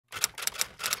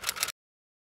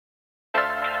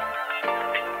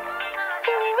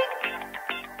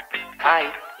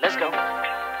Alright, let's go. Alright,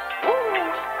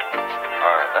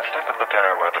 let's take a look at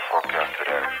our weather forecast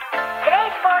today.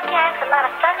 Today's forecast, a lot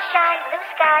of sunshine, blue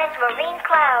skies, marine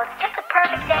clouds. Just a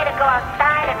perfect day to go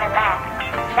outside and relax.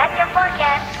 That's your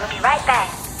forecast. We'll be right back.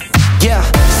 Yeah,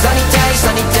 sunny days,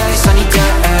 sunny days, sunny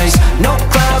days. No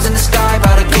clouds in the sky,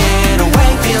 about to get away.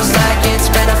 Feels like it's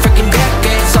been a freaking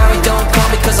decade. Sorry, don't call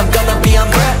me cause I'm gonna be on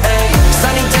break.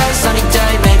 Sunny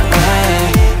day, make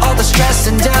way. All the stress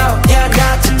and doubt, yeah,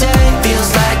 not today. Feels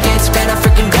like it's been a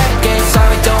freaking decade.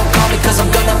 Sorry, don't call me cause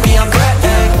I'm gonna be on break.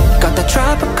 Got the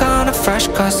Tropicana, fresh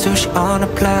cut sushi on a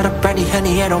platter. Brandy,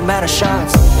 Henny, it don't matter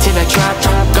shots. Till I drop,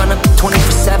 gonna be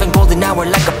 24/7, golden hour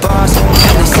like a boss.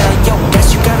 And they say, yo,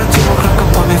 guess you gotta do a hook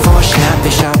appointment for a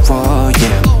champagne shot, whoa,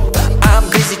 yeah. I'm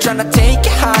busy trying to take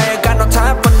it higher, got no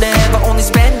time for never, only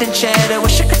spending cheddar.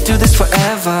 Wish I could do this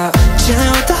forever.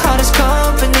 Chilling with the hottest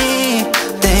company,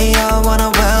 they all wanna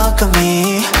welcome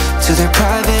me to their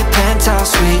private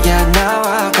penthouse suite. Yeah, now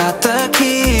I got the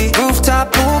key.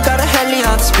 Rooftop pool, got a heli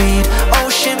on speed.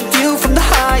 Ocean view from the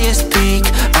highest peak.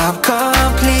 I'm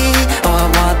complete, oh I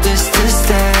want this to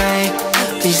stay.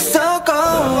 Please don't go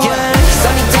away.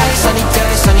 Sunny days, sunny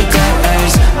days, sunny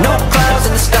days. No clouds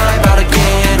in the sky, about to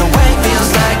get away.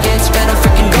 Feels like it's been a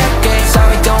freaking decade.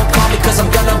 Sorry, don't call me cause I'm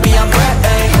gonna be on break.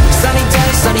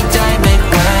 Sunny day, make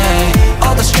way.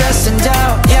 All the stress and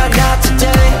doubt, yeah, not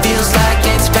today. Feels like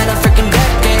it's been a freaking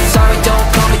decade. Sorry, don't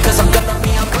call me cause I'm gonna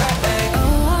be on break.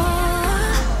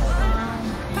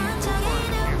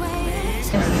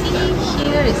 See,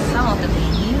 here is some of the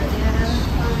menu.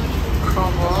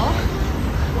 Cover.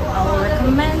 I will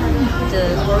recommend the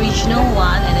original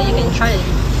one, and then you can try the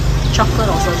chocolate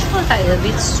also. Chocolate is a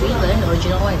bit sweet, but then the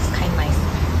original one is kind of nice.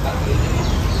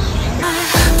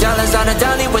 Dollars on a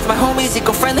dolly with my homies,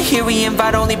 eco-friendly. Here we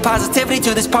invite only positivity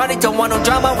to this party. Don't want no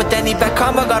drama with any bad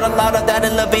karma. Got a lot of that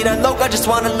in La Vida Loca, just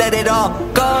wanna let it all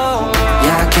go.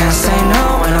 Yeah, I can't say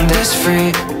no when I'm this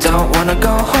free. Don't wanna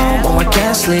go home, oh I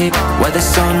can't sleep. Weather's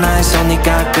so nice, only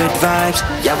got good vibes.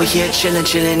 Yeah, we here chillin',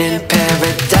 chillin' in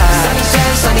paradise.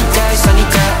 Sunny days, sunny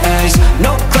days.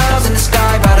 No clouds in the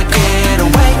sky, about to get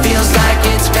away. Feels like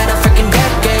it's been a freaking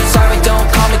decade. Sorry, don't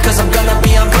call me cause I'm gonna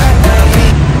be on break.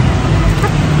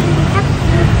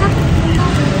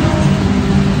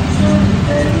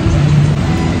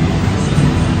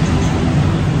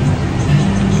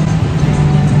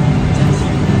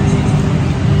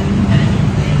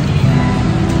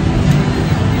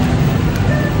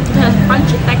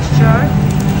 Crunchy texture.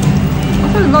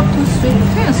 Also not too sweet.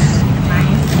 Yes,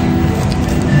 nice.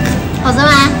 好吃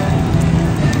吗？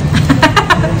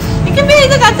你可不可以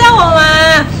这个叫我吗？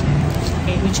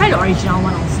 Okay, we try the original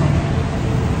one also.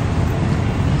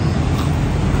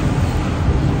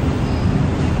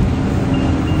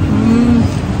 Mm,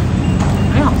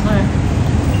 很好吃，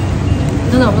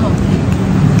真的不错。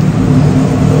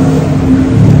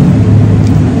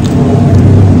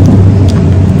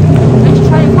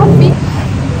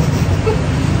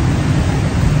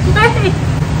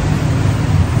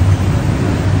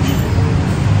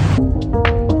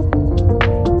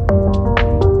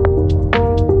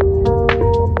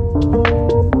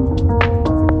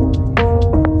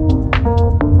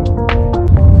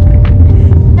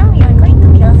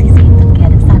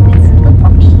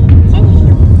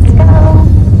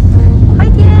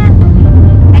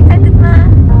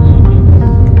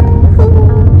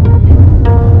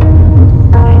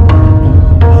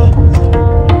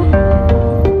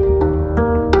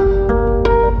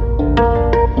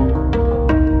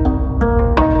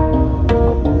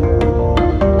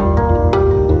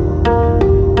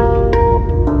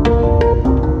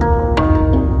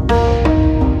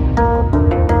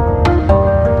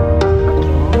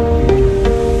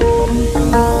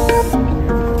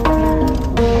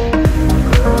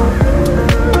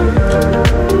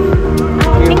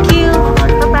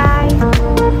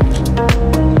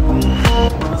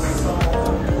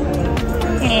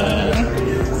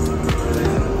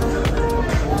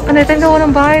And I think I want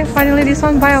to buy, finally this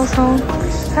one buy also.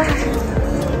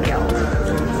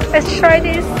 Let's try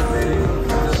this.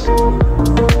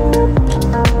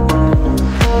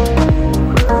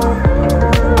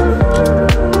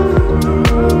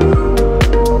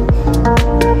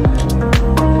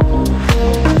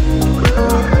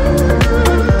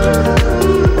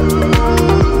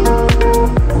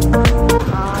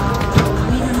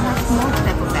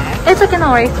 It's okay,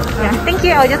 no worries. Yeah, thank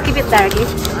you. I'll just keep it there, okay?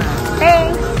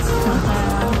 Thanks.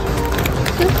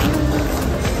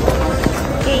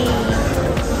 Okay.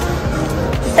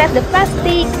 Set the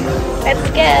plastic. Let's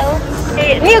go.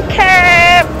 Okay, new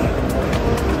cap.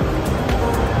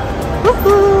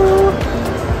 Woohoo!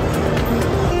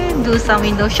 Do some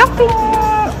window shopping.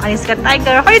 Aniska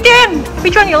Tiger. How you doing?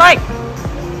 Which one you like?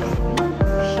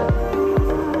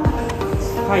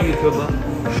 Hi, YouTuber.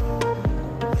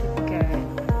 Okay.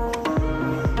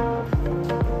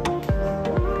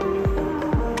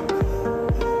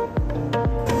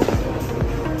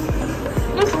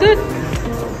 Looks good.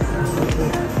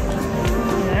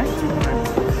 Yeah.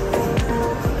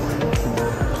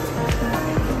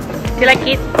 Do you like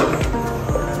it?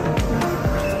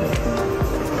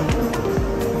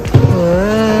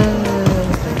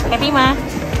 Happy, Ma?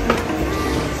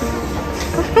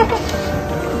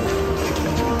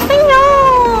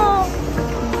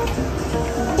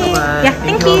 Yeah,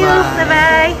 thank you. Bye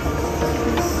bye.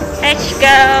 Let's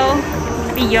go.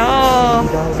 Yo.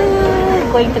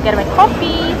 Going to get my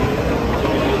coffee.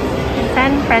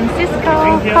 San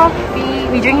Francisco coffee.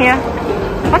 We drink here.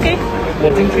 Okay. 我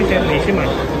进去先，你去买。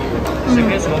随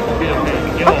便什么口味都可以，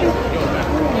给我。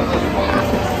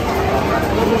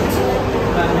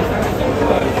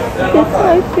That's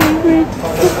my favorite.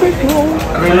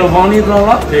 The vanilla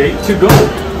latte to go.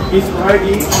 It's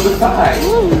already on the side.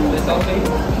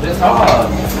 That's all.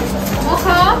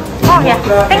 Oh yeah.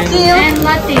 Thank you. And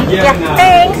latte. Yeah,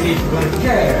 thanks.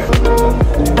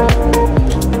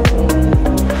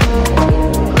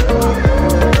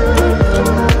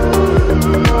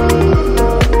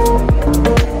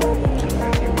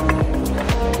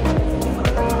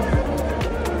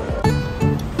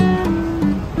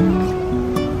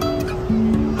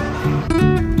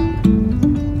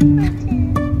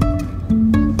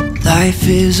 Life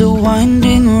is a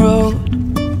winding road,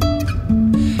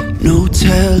 no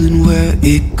telling where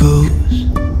it goes.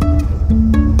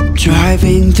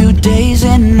 Driving through days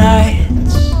and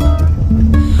nights,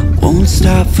 won't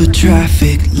stop for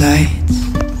traffic lights.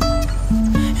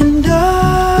 And I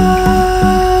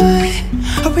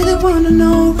really wanna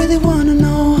know,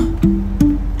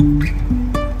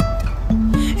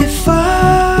 if I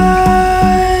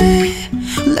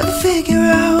will ever figure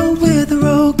out where the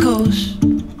road goes.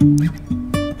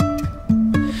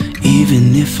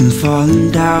 Even if I'm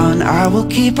falling down, I will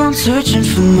keep on searching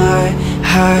for my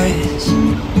highs.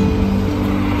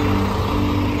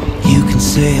 You can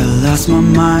say I lost my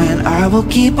mind, I will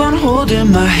keep on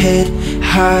holding my head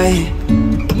high.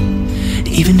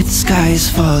 Even if the sky is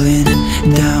falling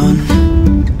down.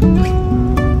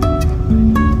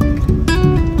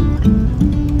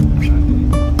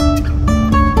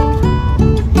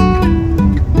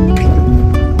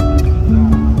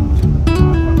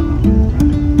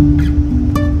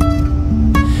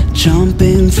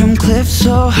 Jumping from cliffs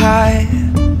so high,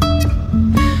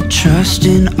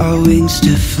 trusting our wings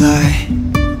to fly.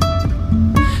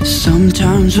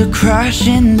 Sometimes we're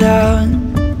crashing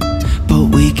down, but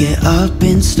we get up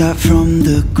and start from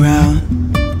the ground.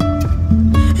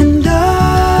 And I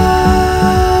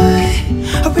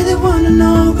really wanna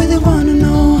know,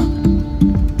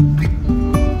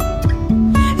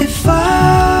 if I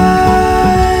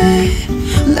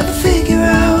will ever figure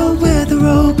out where the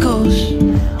road goes.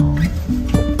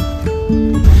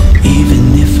 Even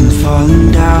if I'm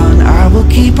falling down, I will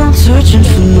keep on searching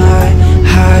for my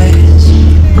highs.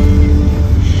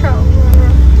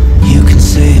 You can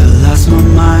say I lost my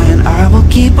mind, I will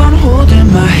keep on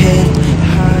holding my head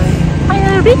high.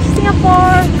 Finally reached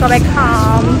Singapore. Go back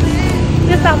home.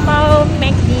 Just about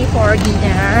McD for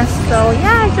dinner. So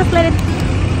yeah, just let it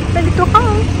go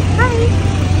home. Bye.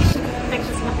 Back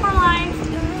to Singapore life.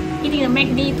 Eating a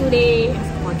McD today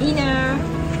for dinner.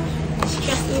 Let's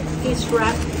just eat this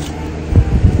wrap.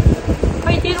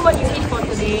 What you eat for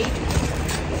today?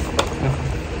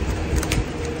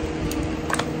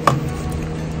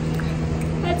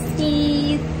 Let's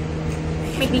eat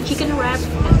McD chicken wrap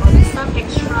and some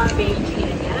extra veggie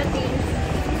and the other things.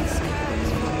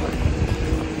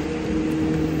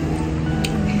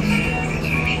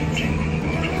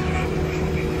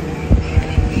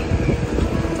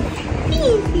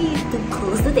 To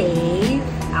close the day,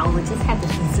 I will just have the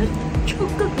dessert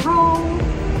chocolate roll.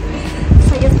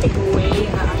 So I just take away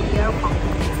earlier from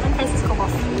San Francisco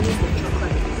coffee, the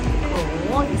chocolate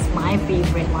roll is my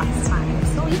favorite last time.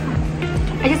 So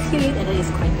yeah, I just feel it and then it's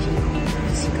crunchy.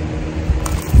 It's good.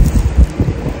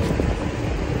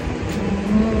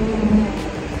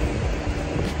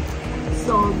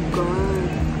 So good.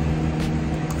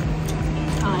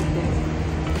 I like this.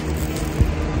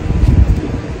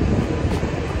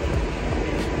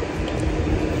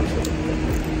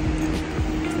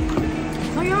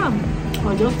 So yeah,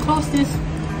 I'll just close this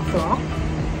vlog.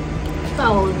 So I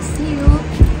will see you